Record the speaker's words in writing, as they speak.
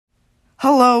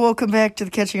Hello, welcome back to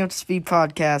the Catching Up to Speed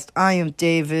podcast. I am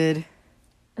David.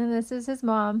 And this is his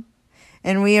mom.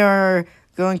 And we are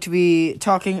going to be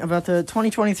talking about the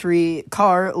 2023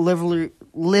 car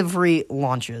livery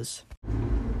launches.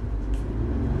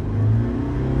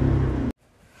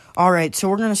 Alright, so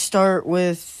we're going to start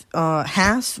with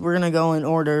Haas. We're going to go in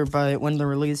order by when they're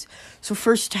released. So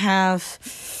first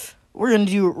Haas, we're going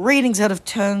to do ratings out of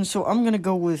 10. So I'm going to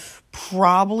go with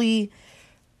probably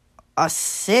a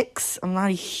 6. I'm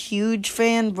not a huge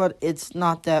fan, but it's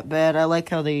not that bad. I like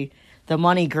how the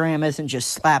MoneyGram isn't just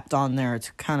slapped on there.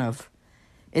 It's kind of,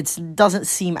 it doesn't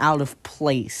seem out of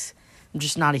place. I'm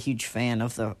just not a huge fan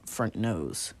of the front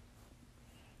nose.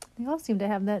 They all seem to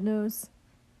have that nose.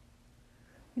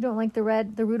 You don't like the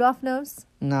Rudolph nose?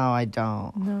 No, I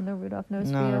don't. No Rudolph nose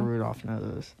for No you? Rudolph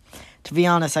nose. To be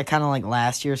honest, I kind of like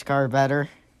last year's car better.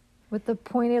 With the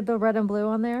pointed, the red and blue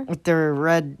on there? With the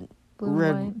red,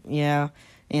 White. yeah,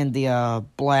 and the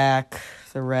black,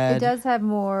 the red. It does have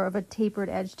more of a tapered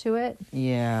edge to it.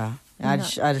 Yeah, I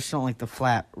just don't like the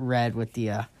flat red with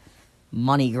the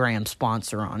MoneyGram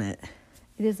sponsor on it.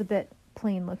 It is a bit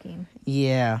plain looking.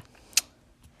 Yeah.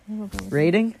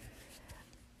 Rating?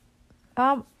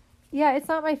 Yeah, it's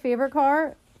not my favorite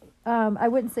car. I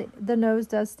wouldn't say the nose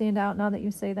does stand out now that you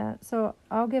say that. So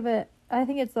I'll give it, I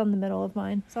think it's on the middle of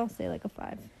mine. So I'll say like a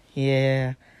 5.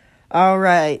 Yeah. All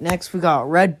right, next we got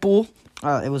Red Bull.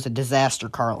 It was a disaster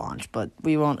car launch, but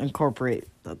we won't incorporate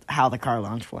how the car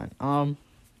launch went.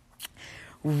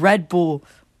 Red Bull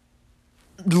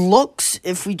looks,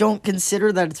 if we don't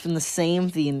consider that it's been the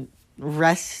same the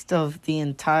rest of the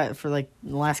entire, for like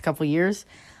the last couple of years,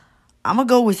 I'm going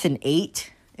to go with an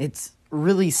 8. It's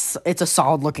a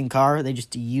solid looking car. They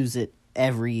just use it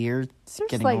every year.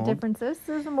 There's slight differences.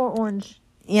 There's a more orange.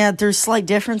 Yeah, there's slight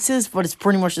differences, but it's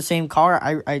pretty much the same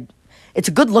car. It's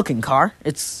a good looking car.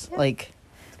 It's like,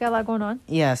 it's got a lot going on.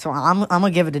 Yeah, so I'm gonna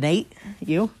give it an 8.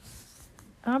 You?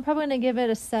 I'm probably gonna give it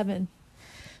a 7.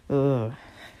 Ugh.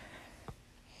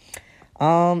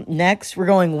 Next we're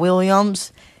going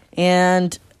Williams,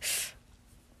 and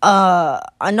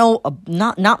I know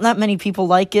not that many people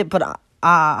like it, but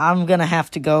I'm gonna have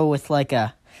to go with like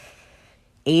a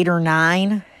 8 or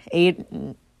 9.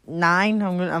 9.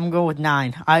 I'm gonna go with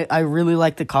 9. I really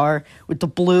like the car with the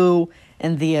blue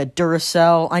and the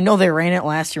Duracell. I know they ran it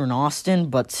last year in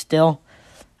Austin, but still,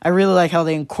 I really like how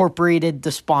they incorporated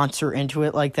the sponsor into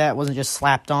it like that. It wasn't just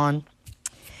slapped on.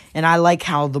 And I like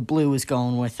how the blue is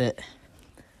going with it.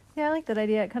 Yeah, I like that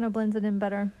idea. It kind of blends it in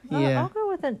better. Yeah. I'll go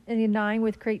with a 9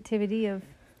 with creativity of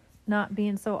not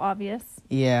being so obvious.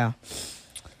 Yeah.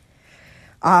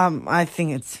 I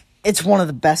think it's one of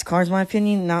the best cars, in my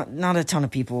opinion. Not a ton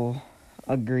of people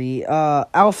agree.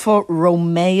 Alfa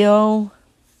Romeo.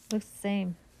 Looks the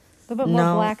same. A little bit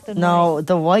more black than white. No,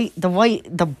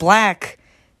 the black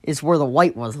is where the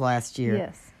white was last year.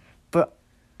 Yes. But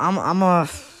I'm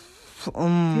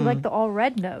you like the all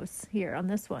red nose here on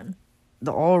this one?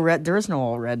 The all red. There is no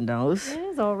all red nose. It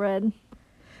is all red.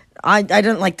 I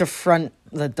didn't like the front,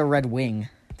 the red wing,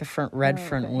 the front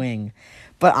wing.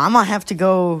 But I'm gonna have to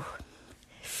go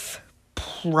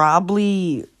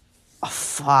probably a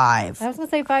 5. I was gonna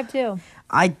say 5 too.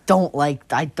 I don't like.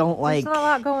 There's not a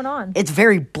lot going on. It's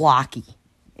very blocky.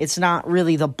 It's not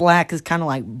really, the black is kind of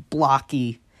like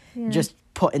blocky, just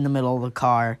put in the middle of the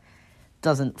car.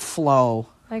 Doesn't flow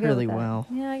really well.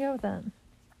 Yeah, I go with that.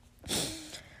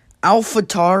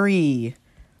 AlphaTauri.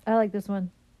 I like this one.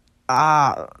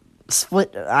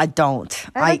 Split. I don't.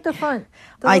 I like the front.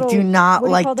 I do not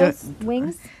like the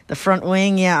wings. The front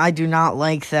wing. Yeah, I do not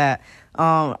like that.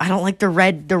 I don't like the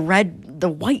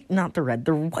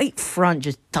white front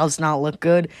just does not look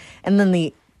good. And then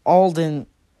the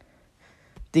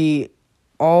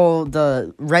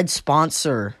red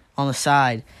sponsor on the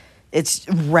side, it's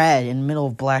red in the middle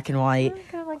of black and white.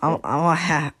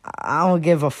 I'll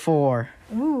give a 4.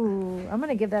 Ooh, I'm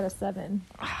gonna give that a 7.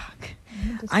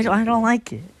 I don't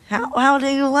like it. How do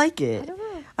you like it? I don't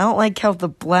know. I don't like how the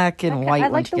black and white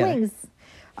went together. I like the wings.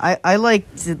 I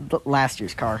liked the last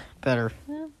year's car better.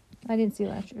 Yeah, I didn't see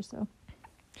last year, so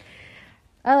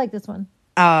I like this one.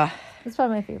 It's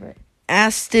probably my favorite.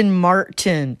 Aston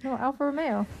Martin. No, Alfa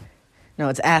Romeo. No,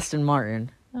 it's Aston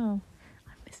Martin. Oh,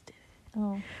 I missed it.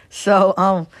 Oh. So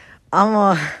I'm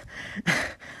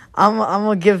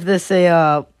gonna give this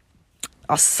a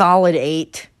solid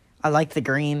 8. I like the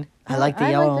green. I like the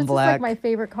yellow and black. This is like my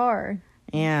favorite car.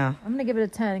 Yeah. I'm gonna give it a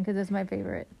 10 because it's my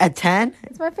favorite. A 10?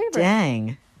 It's my favorite.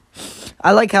 Dang.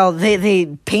 I like how they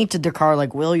painted the car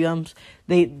like Williams.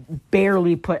 They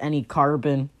barely put any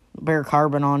bare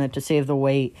carbon on it to save the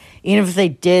weight. Even if they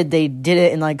did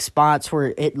it in like spots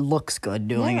where it looks good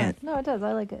doing it. No, it does.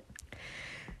 I like it.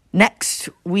 Next,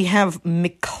 we have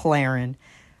McLaren.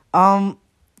 It's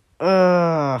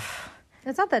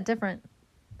not that different.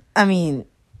 I mean,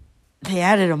 they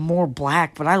added a more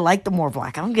black, but I like the more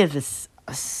black. I'm gonna give this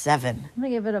a 7. I'm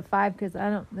gonna give it a 5 because I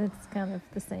don't. It's kind of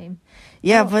the same.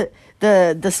 Yeah, Oh.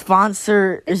 but the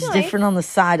sponsor It's is nice. different on the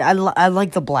side. I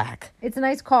like the black. It's a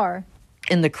nice car.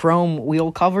 And the chrome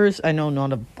wheel covers. I know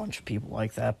not a bunch of people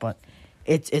like that, but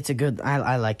it's a good.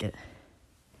 I like it.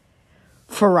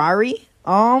 Ferrari.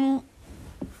 I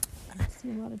see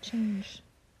a lot of change.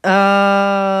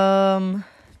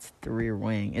 It's the rear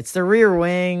wing. It's the rear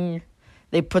wing.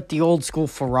 They put the old school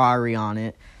Ferrari on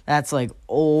it. That's like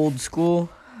old school.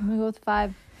 I'm gonna go with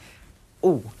 5.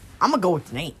 Oh, I'm gonna go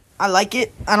with an 8. I like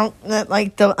it. I don't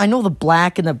like the. I know the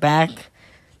black in the back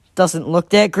doesn't look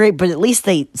that great, but at least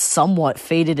they somewhat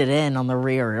faded it in on the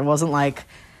rear. It wasn't like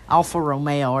Alfa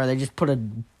Romeo where they just put a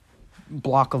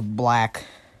block of black.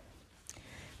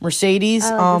 Mercedes,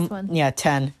 I like this one. yeah,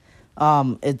 10.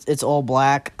 It's all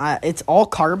black. It's all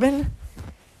carbon,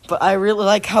 but I really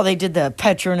like how they did the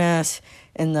Petronas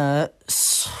and the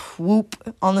swoop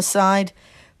on the side.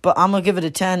 But I'm gonna give it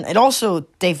a 10. It also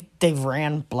they've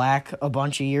ran black a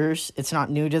bunch of years. It's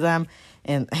not new to them,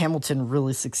 and Hamilton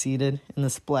really succeeded in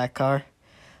this black car.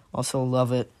 Also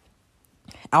love it.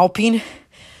 Alpine.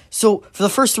 So for the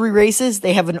first 3 races,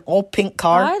 they have an all pink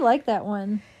car. I like that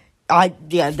one.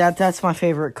 That's my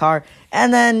favorite car.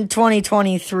 And then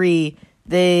 2023,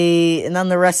 and then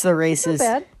the rest of the races, Not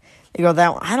bad. they go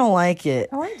that one. I don't like it.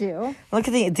 Oh, I do. Look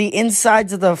at the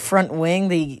insides of the front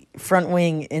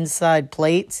wing inside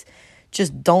plates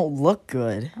just don't look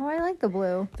good. Oh, I like the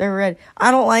blue. They're red.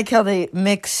 I don't like how they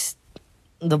mix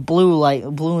the blue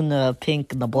and the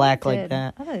pink and the black like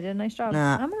that. I thought they did a nice job.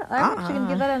 Nah. I'm actually gonna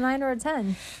give that a 9 or a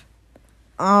 10.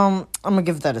 I'm gonna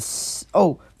give that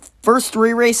first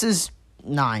 3 races,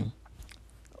 9.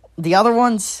 The other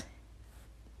ones,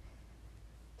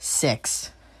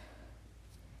 6.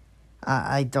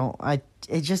 I don't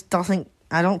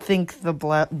think the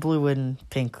blue and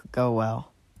pink go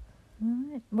well.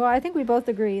 Alright. Well, I think we both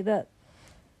agree that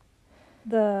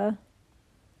the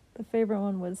favorite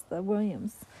one was the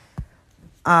Williams.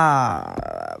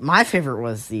 My favorite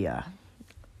was the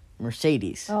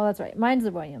Mercedes. Oh, that's right. Mine's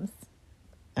the Williams.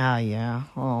 Yeah.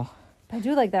 Oh, I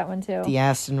do like that one too. the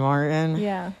Aston Martin.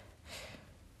 Yeah.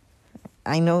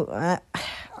 I know.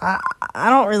 I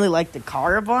don't really like the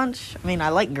car a bunch. I mean, I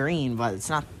like green, but it's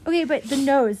not. Okay, but the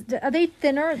nose, are they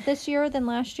thinner this year than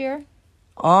last year?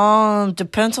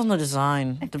 Depends on the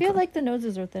design. I feel like the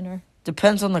noses are thinner.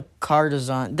 Depends on the car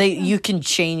design. You can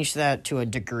change that to a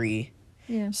degree.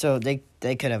 Yeah. So they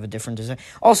could have a different design.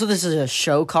 Also, this is a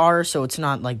show car, so it's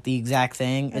not like the exact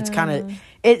thing. It's kind of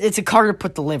it's a car to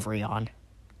put the livery on.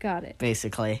 Got it.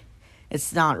 Basically,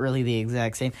 it's not really the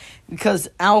exact same because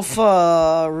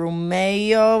Alfa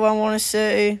Romeo, I want to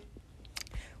say,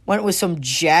 went with some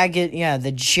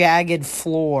the jagged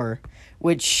floor,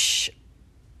 which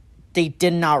they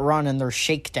did not run in their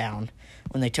shakedown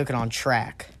when they took it on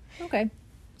track. Okay.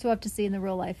 So we'll have to see in the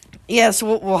real life. Yeah,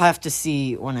 so we'll have to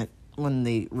see when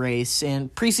they race,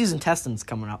 and preseason testing's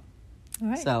coming up. All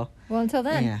right. So well, until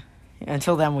then. yeah,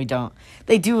 until then we don't.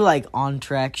 They do like on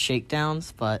track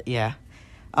shakedowns, but yeah.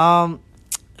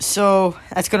 So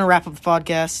that's gonna wrap up the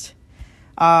podcast.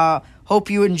 Hope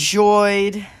you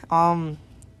enjoyed.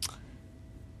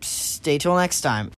 Stay till next time.